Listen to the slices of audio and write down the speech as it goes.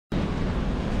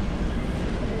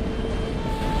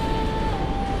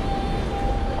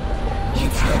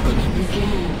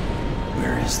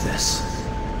is this?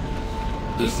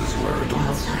 This is where it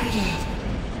all started.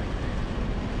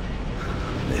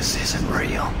 This isn't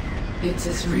real. It's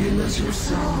as real as your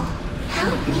soul.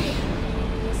 Help me.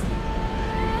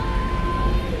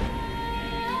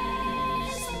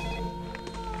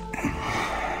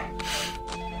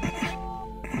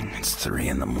 It's 3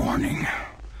 in the morning.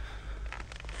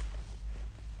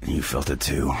 You felt it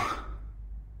too?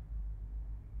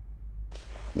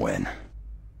 When?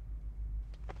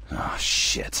 Oh,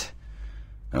 shit.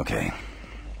 Okay.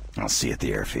 I'll see you at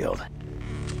the airfield.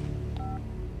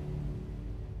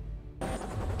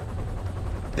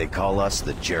 They call us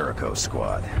the Jericho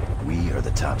Squad. We are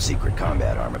the top-secret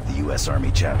combat arm of the U.S.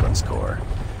 Army Chaplains Corps.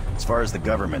 As far as the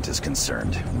government is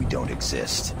concerned, we don't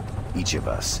exist. Each of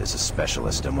us is a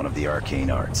specialist in one of the arcane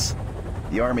arts.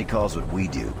 The Army calls what we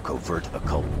do covert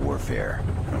occult warfare.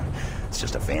 It's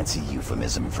just a fancy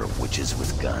euphemism for witches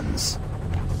with guns.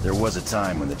 There was a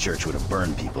time when the Church would have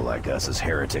burned people like us as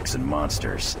heretics and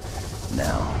monsters.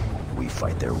 Now, we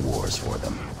fight their wars for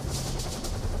them.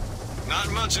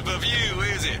 Not much of a view,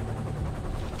 is it?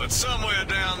 But somewhere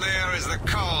down there is the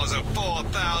cause of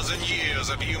 4,000 years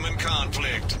of human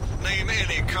conflict. Name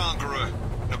any conqueror.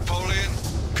 Napoleon,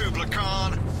 Kublai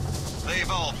Khan. They've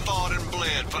all fought and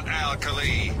bled for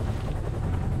Al-Khali.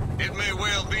 It may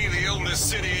well be the oldest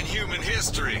city in human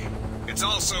history. It's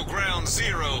also ground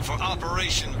zero for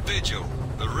Operation Vigil.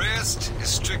 The rest is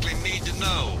strictly need to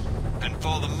know. And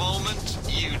for the moment,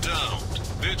 you don't.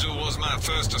 Vigil was my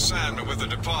first assignment with the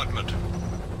department.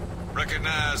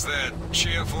 Recognize that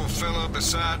cheerful fellow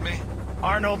beside me?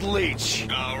 Arnold Leach.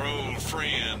 Our old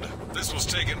friend. This was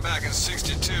taken back in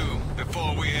 '62,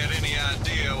 before we had any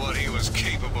idea what he was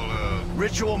capable of.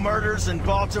 Ritual murders in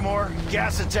Baltimore,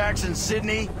 gas attacks in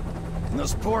Sydney, and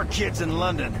those poor kids in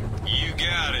London. You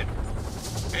got it.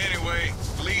 Anyway,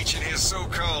 Leach and his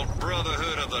so-called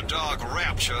Brotherhood of the Dark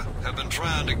Rapture have been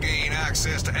trying to gain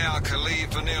access to Al-Khali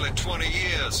for nearly 20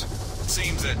 years. It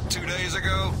seems that 2 days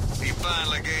ago, he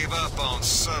finally gave up on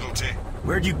subtlety.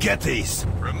 Where'd you get these?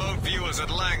 Remote viewers at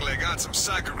Langley got some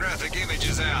psychographic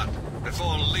images out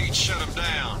before Leach shut them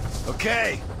down.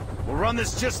 Okay, we'll run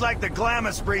this just like the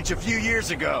Glamis breach a few years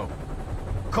ago.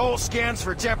 Cole scans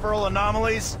for temporal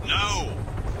anomalies? No,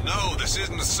 this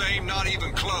isn't the same, not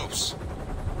even close.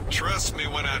 Trust me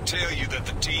when I tell you that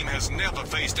the team has never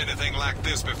faced anything like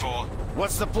this before.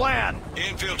 What's the plan?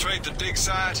 Infiltrate the dig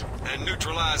site and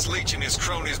neutralize Leach and his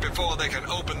cronies before they can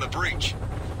open the breach.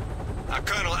 Now,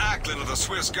 Colonel Ackland of the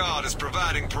Swiss Guard is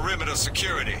providing perimeter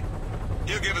security.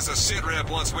 He'll give us a sit rep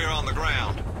once we're on the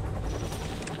ground.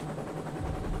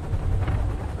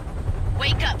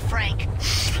 Wake up, Frank.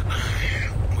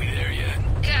 We there yet?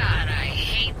 God, I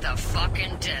hate the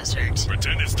fucking desert.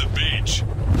 Pretend it's the beach.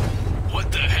 What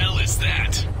the hell is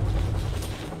that?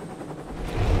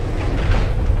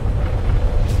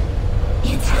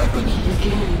 It's happening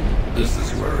again. This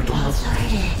is where it all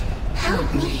started.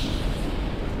 Help me.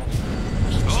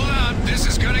 Hold on, this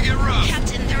is gonna get rough.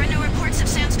 Captain, there are no reports of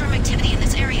sandstorm activity in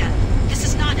this area. This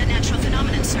is not a natural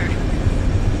phenomenon, sir.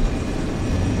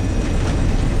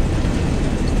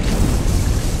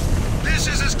 This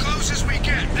is as close as we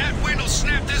get. That wind will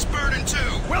snap this bird in two.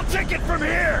 We'll take it from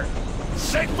here!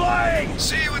 Safe flying!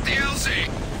 See you with the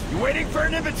LZ. You waiting for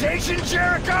an invitation,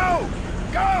 Jericho?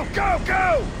 Go, go,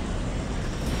 go!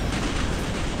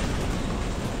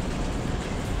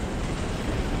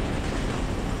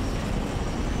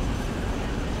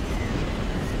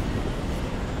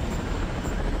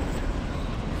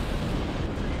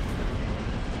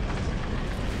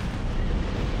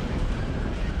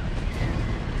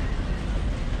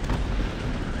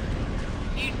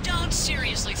 You don't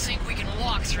seriously think we can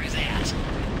walk through that?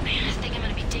 Man, I think I'm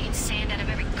gonna be digging sand out of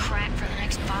every crack for the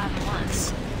next 5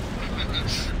 months.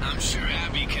 I'm sure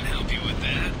Abby can help you with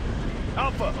that.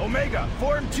 Alpha, Omega,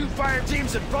 form 2 fire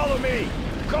teams and follow me.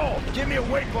 Cole, give me a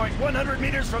waypoint 100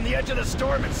 meters from the edge of the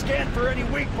storm and scan for any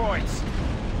weak points.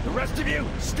 The rest of you,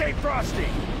 stay frosty.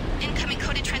 Incoming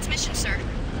coded transmission, sir.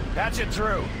 Patch it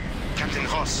through. Captain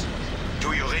Ross,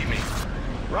 do you read me?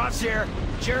 Ross here.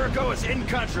 Jericho is in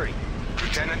country.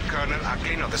 Lieutenant Colonel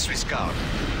Ackland of the Swiss Guard.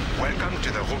 Welcome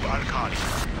to the Rub Al-Khali.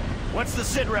 What's the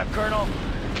sitrep, Colonel?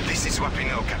 This is what we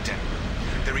know, Captain.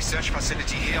 The research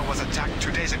facility here was attacked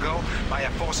 2 days ago by a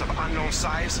force of unknown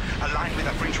size aligned with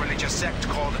a French religious sect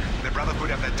called the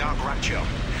Brotherhood of the Dark Rapture.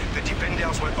 The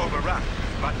defenders were overrun,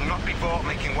 but not before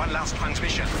making one last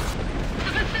transmission.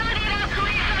 The facility at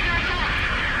Al-Khali is under attack.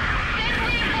 Send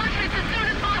reinforcements as soon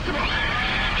as possible.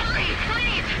 Hurry,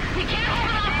 please! We can't hold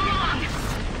it off for long!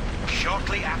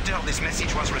 Shortly after this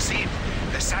message was received,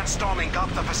 the sandstorm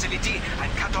engulfed the facility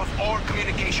and cut off all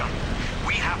communication.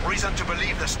 We have reason to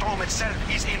believe the storm itself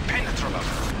is impenetrable.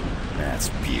 That's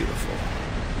beautiful.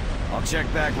 I'll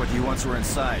check back with you once we're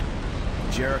inside.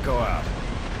 Jericho out.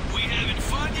 We having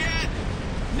fun yet?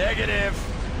 Negative.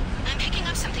 I'm picking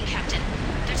up something, Captain.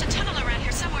 There's a tunnel around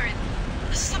here somewhere.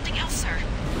 Something else, sir.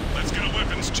 Let's get a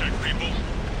weapons check, people.